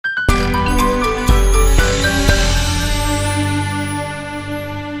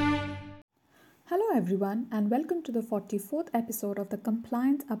everyone, and welcome to the 44th episode of the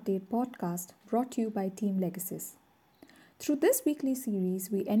Compliance Update podcast brought to you by Team Legacies. Through this weekly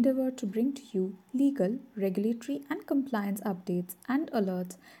series, we endeavor to bring to you legal, regulatory, and compliance updates and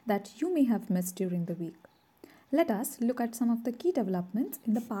alerts that you may have missed during the week. Let us look at some of the key developments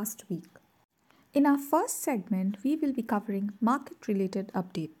in the past week. In our first segment, we will be covering market related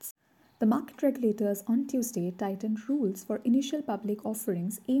updates. The market regulators on Tuesday tightened rules for initial public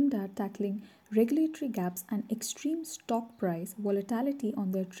offerings aimed at tackling regulatory gaps and extreme stock price volatility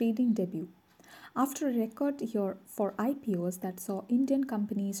on their trading debut. After a record year for IPOs that saw Indian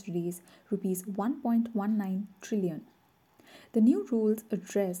companies raise rupees 1.19 trillion. The new rules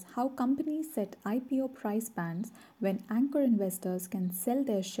address how companies set IPO price bands when anchor investors can sell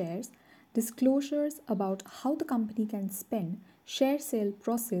their shares, disclosures about how the company can spend share sale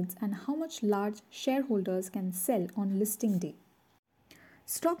proceeds, and how much large shareholders can sell on listing day.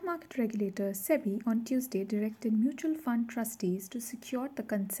 Stock market regulator SEBI on Tuesday directed mutual fund trustees to secure the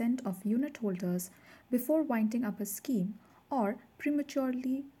consent of unit holders before winding up a scheme or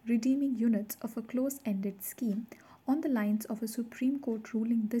prematurely redeeming units of a close-ended scheme on the lines of a Supreme Court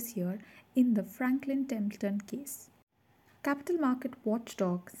ruling this year in the Franklin Templeton case. Capital market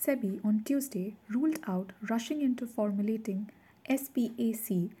watchdog SEBI on Tuesday ruled out rushing into formulating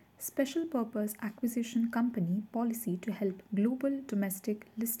SPAC Special Purpose Acquisition Company policy to help global domestic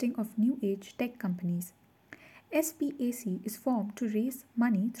listing of new age tech companies. SPAC is formed to raise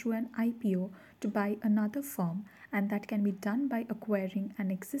money through an IPO to buy another firm, and that can be done by acquiring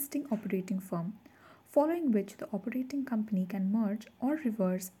an existing operating firm, following which the operating company can merge or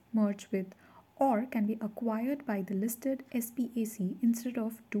reverse merge with or can be acquired by the listed SPAC instead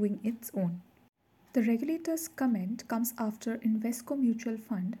of doing its own. The regulator's comment comes after Invesco Mutual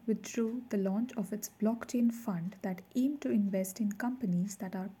Fund withdrew the launch of its blockchain fund that aimed to invest in companies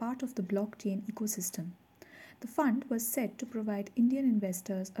that are part of the blockchain ecosystem. The fund was said to provide Indian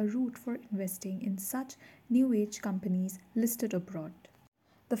investors a route for investing in such new age companies listed abroad.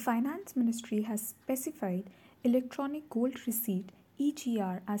 The Finance Ministry has specified electronic gold receipt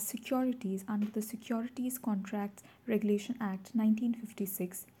EGR as securities under the Securities Contracts Regulation Act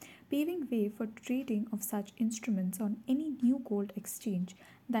 1956, paving way for trading of such instruments on any new gold exchange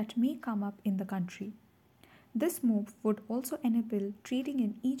that may come up in the country. This move would also enable trading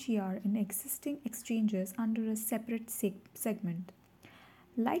in EGR in existing exchanges under a separate segment.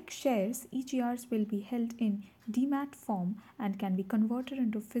 Like shares, EGRs will be held in demat form and can be converted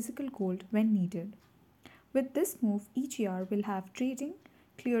into physical gold when needed. With this move, EGR will have trading,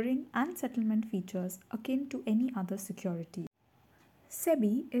 clearing, and settlement features akin to any other security.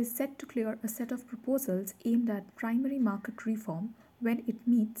 SEBI is set to clear a set of proposals aimed at primary market reform when it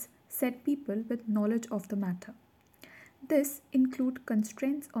meets said people with knowledge of the matter. This include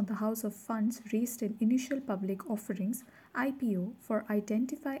constraints on the house of funds raised in initial public offerings IPO for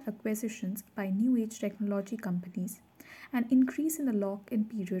identify acquisitions by new age technology companies, an increase in the lock-in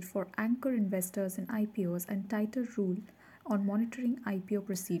period for anchor investors in IPOs, and tighter rule on monitoring IPO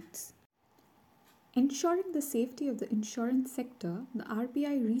proceeds. Ensuring the safety of the insurance sector, the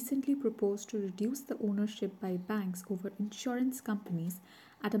RBI recently proposed to reduce the ownership by banks over insurance companies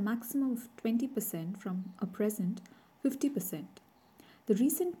at a maximum of 20% from a present 50%. The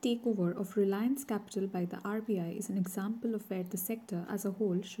recent takeover of Reliance Capital by the RBI is an example of where the sector as a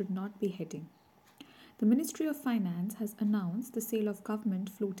whole should not be heading. The Ministry of Finance has announced the sale of government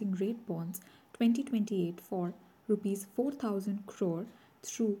floating rate bonds 2028 for Rs 4,000 crore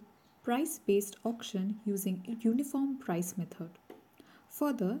through price-based auction using uniform price method.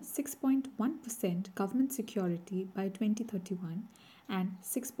 Further, 6.1% government security by 2031 and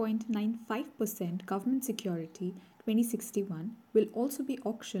 6.95% government security 2061 will also be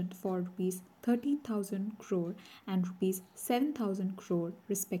auctioned for Rs 13,000 crore and Rs 7,000 crore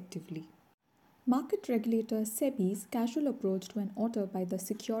respectively. Market regulator SEBI's casual approach to an order by the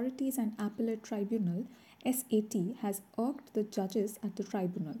Securities and Appellate Tribunal SAT has irked the judges at the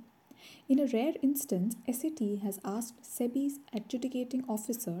tribunal. In a rare instance, SAT has asked SEBI's adjudicating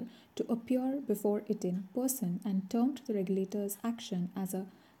officer to appear before it in person and termed the regulator's action as a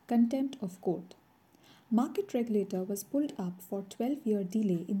contempt of court. Market regulator was pulled up for 12-year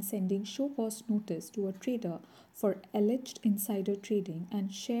delay in sending show cause notice to a trader for alleged insider trading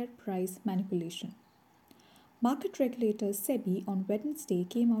and share price manipulation. Market regulator SEBI on Wednesday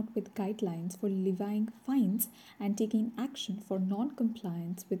came out with guidelines for levying fines and taking action for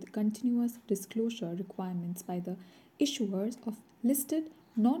non-compliance with continuous disclosure requirements by the issuers of listed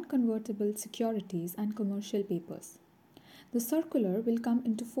non-convertible securities and commercial papers. The circular will come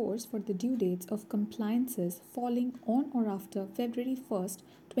into force for the due dates of compliances falling on or after February 1st,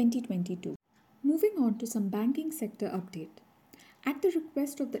 2022. Moving on to some banking sector update. At the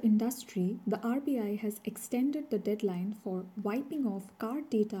request of the industry, the RBI has extended the deadline for wiping off card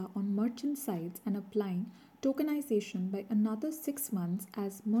data on merchant sites and applying tokenization by another 6 months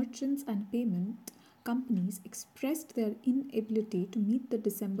as merchants and payment companies expressed their inability to meet the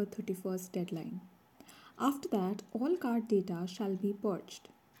December 31st deadline. After that, all card data shall be purged.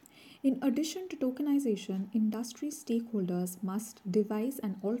 In addition to tokenization, industry stakeholders must devise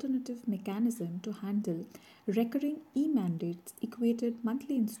an alternative mechanism to handle recurring e-mandates, equated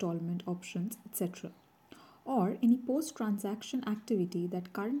monthly installment options, etc., or any post-transaction activity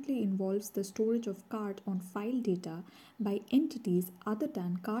that currently involves the storage of card on file data by entities other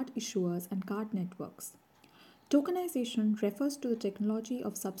than card issuers and card networks. Tokenization refers to the technology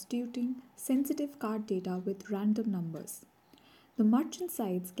of substituting sensitive card data with random numbers. The merchant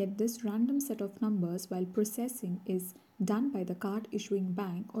sites get this random set of numbers while processing is done by the card issuing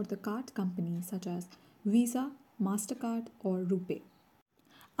bank or the card company such as Visa, MasterCard, or RuPay.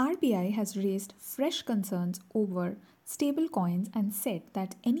 RBI has raised fresh concerns over stablecoins and said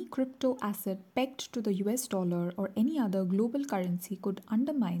that any crypto asset pegged to the US dollar or any other global currency could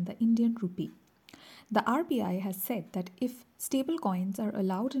undermine the Indian rupee. The RBI has said that if stablecoins are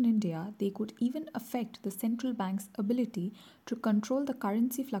allowed in India, they could even affect the central bank's ability to control the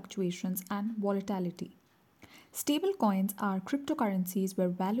currency fluctuations and volatility. Stablecoins are cryptocurrencies where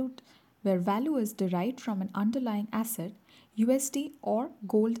value is derived from an underlying asset, USD or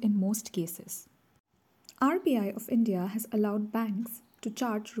gold in most cases. RBI of India has allowed banks to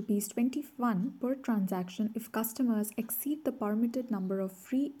charge rupees 21 per transaction if customers exceed the permitted number of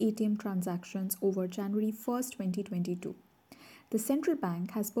free ATM transactions over January 1st, 2022. The central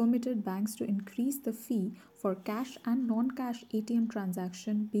bank has permitted banks to increase the fee for cash and non-cash ATM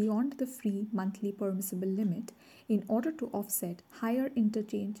transaction beyond the free monthly permissible limit in order to offset higher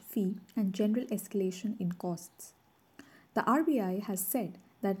interchange fee and general escalation in costs. The RBI has said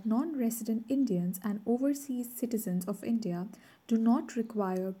that non-resident Indians and overseas citizens of India do not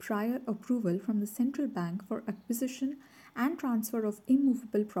require prior approval from the central bank for acquisition and transfer of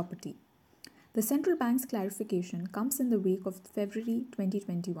immovable property. The central bank's clarification comes in the wake of February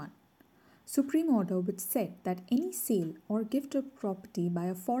 2021 Supreme Order which said that any sale or gift of property by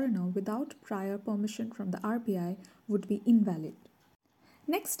a foreigner without prior permission from the RBI would be invalid.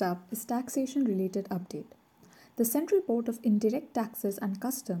 Next up is taxation related update. The Central Board of Indirect Taxes and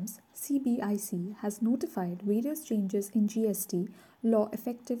Customs (CBIC) has notified various changes in GST law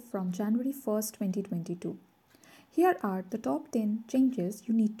effective from January 1st, 2022. Here are the top 10 changes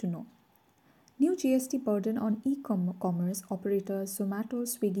you need to know. New GST burden on e-commerce operators Zomato,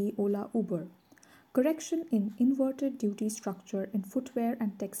 Swiggy, Ola, Uber. Correction in inverted duty structure in footwear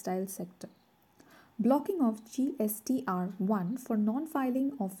and textile sector. Blocking of GSTR 1 for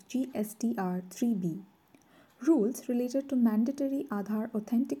non-filing of GSTR 3B. Rules related to mandatory Aadhaar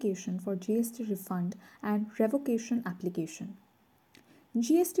authentication for GST refund and revocation application.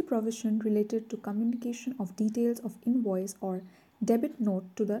 GST provision related to communication of details of invoice or debit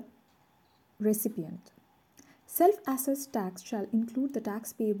note to the recipient. Self-assessed tax shall include the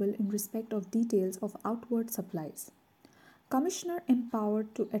tax payable in respect of details of outward supplies. Commissioner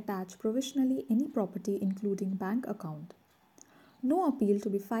empowered to attach provisionally any property including bank account. No appeal to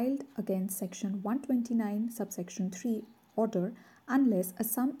be filed against Section 129, subsection 3 order unless a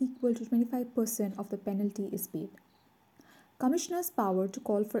sum equal to 25% of the penalty is paid. Commissioner's power to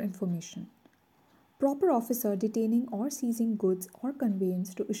call for information. Proper officer detaining or seizing goods or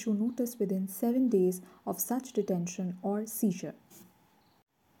conveyance to issue notice within 7 days of such detention or seizure.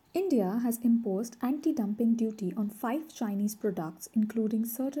 India has imposed anti-dumping duty on 5 Chinese products including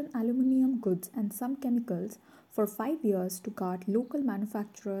certain aluminium goods and some chemicals for 5 years to guard local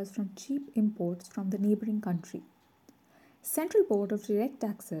manufacturers from cheap imports from the neighbouring country. Central Board of Direct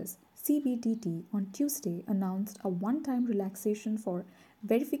Taxes (CBDT) on Tuesday announced a one-time relaxation for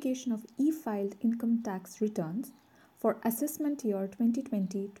verification of e-filed income tax returns for assessment year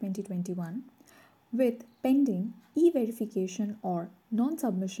 2020-2021 with pending e-verification or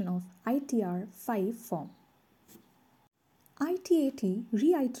non-submission of ITR 5 form. ITAT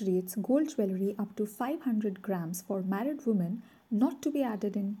reiterates gold jewellery up to 500 grams for married women not to be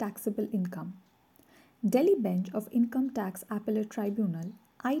added in taxable income. Delhi Bench of Income Tax Appellate Tribunal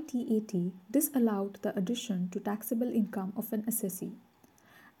ITAT disallowed the addition to taxable income of an assessee.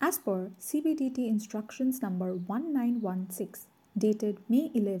 As per CBDT Instructions number 1916 dated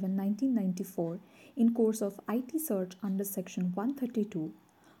May 11, 1994 in course of IT search under section 132,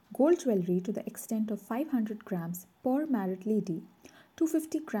 gold jewellery to the extent of 500 grams per married lady,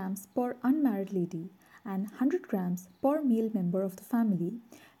 250 grams per unmarried lady and 100 grams per male member of the family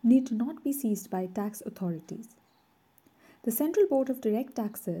need not be seized by tax authorities. The Central Board of Direct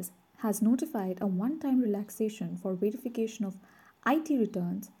Taxes has notified a one-time relaxation for verification of IT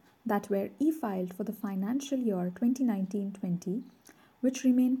returns that were e-filed for the financial year 2019-20, which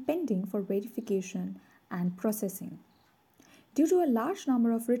remain pending for verification and processing. Due to a large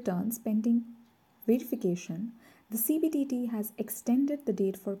number of returns pending verification, the CBDT has extended the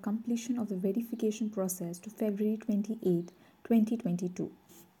date for completion of the verification process to February 28, 2022.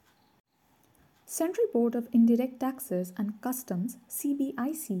 Central Board of Indirect Taxes and Customs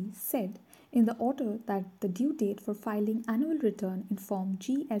CBIC said in the order that the due date for filing annual return in Form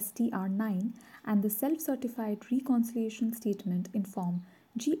GSTR9 and the self-certified reconciliation statement in Form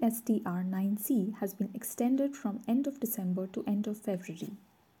GSTR9C has been extended from end of December to end of February.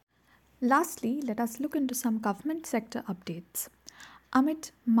 Lastly, let us look into some government sector updates.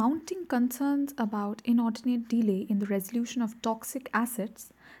 Amid mounting concerns about inordinate delay in the resolution of toxic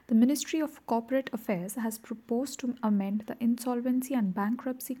assets, the Ministry of Corporate Affairs has proposed to amend the Insolvency and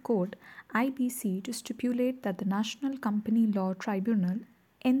Bankruptcy Code (IBC) to stipulate that the National Company Law Tribunal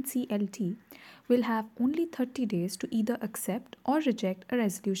 (NCLT) will have only 30 days to either accept or reject a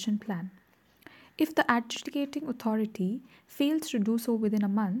resolution plan. If the adjudicating authority fails to do so within a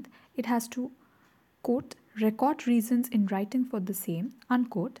month, it has to, quote, record reasons in writing for the same,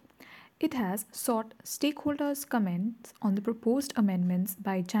 unquote. It has sought stakeholders' comments on the proposed amendments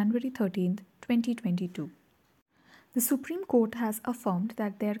by January 13, 2022. The Supreme Court has affirmed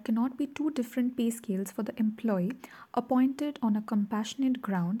that there cannot be two different pay scales for the employee appointed on a compassionate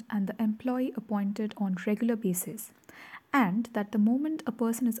ground and the employee appointed on regular basis, and that the moment a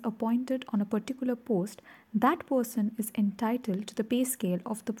person is appointed on a particular post, that person is entitled to the pay scale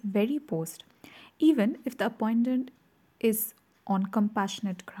of the very post, even if the appointment is on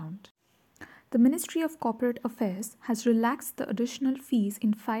compassionate ground. The Ministry of Corporate Affairs has relaxed the additional fees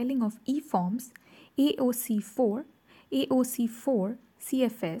in filing of e-forms AOC 4, AOC 4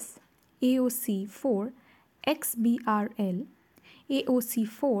 CFS, AOC 4 XBRL, AOC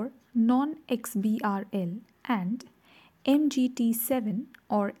 4 non-XBRL, and MGT 7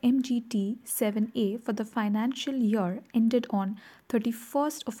 or MGT 7A for the financial year ended on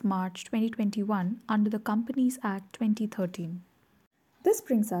 31st of March 2021 under the Companies Act 2013. This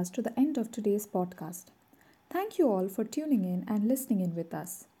brings us to the end of today's podcast. Thank you all for tuning in and listening in with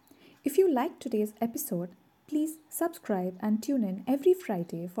us. If you liked today's episode, please subscribe and tune in every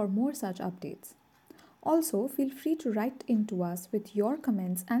Friday for more such updates. Also, feel free to write in to us with your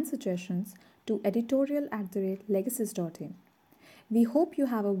comments and suggestions to editorial@legacies.in. We hope you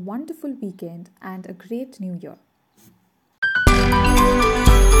have a wonderful weekend and a great new year.